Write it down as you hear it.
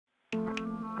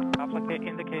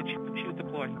Indicate chute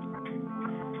deployed.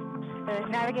 The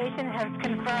navigation has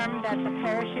confirmed that the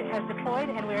parachute has deployed,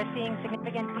 and we are seeing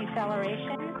significant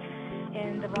deceleration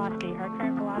in the velocity. Our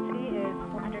current velocity is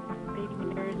 480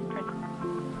 meters per second.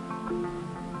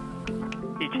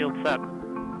 Heat shield set.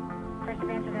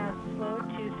 Perseverance is now slowed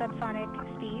to subsonic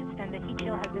speeds, and the heat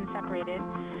shield has been separated.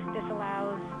 This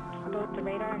allows both the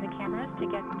radar and the cameras to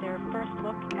get their first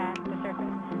look at the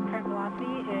surface. Current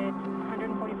velocity is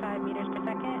 145 meters per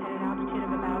second at an altitude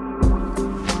of about...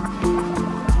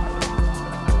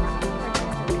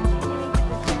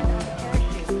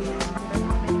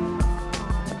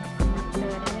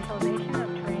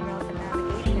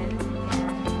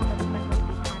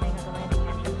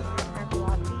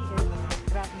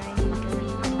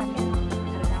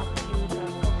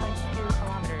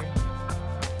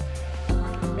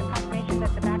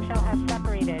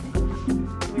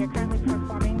 We are currently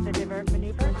performing the divert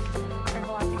maneuver. Current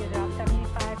velocity is about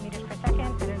 75 meters per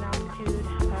second at an altitude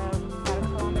of about a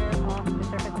kilometer off the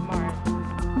surface of Mars.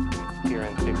 Here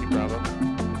in Safety Bravo.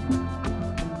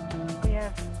 We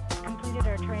have completed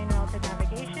our terrain and altered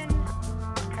navigation.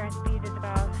 Current speed is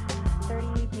about 30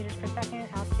 meters per second,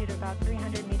 altitude of about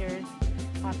 300 meters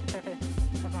off the surface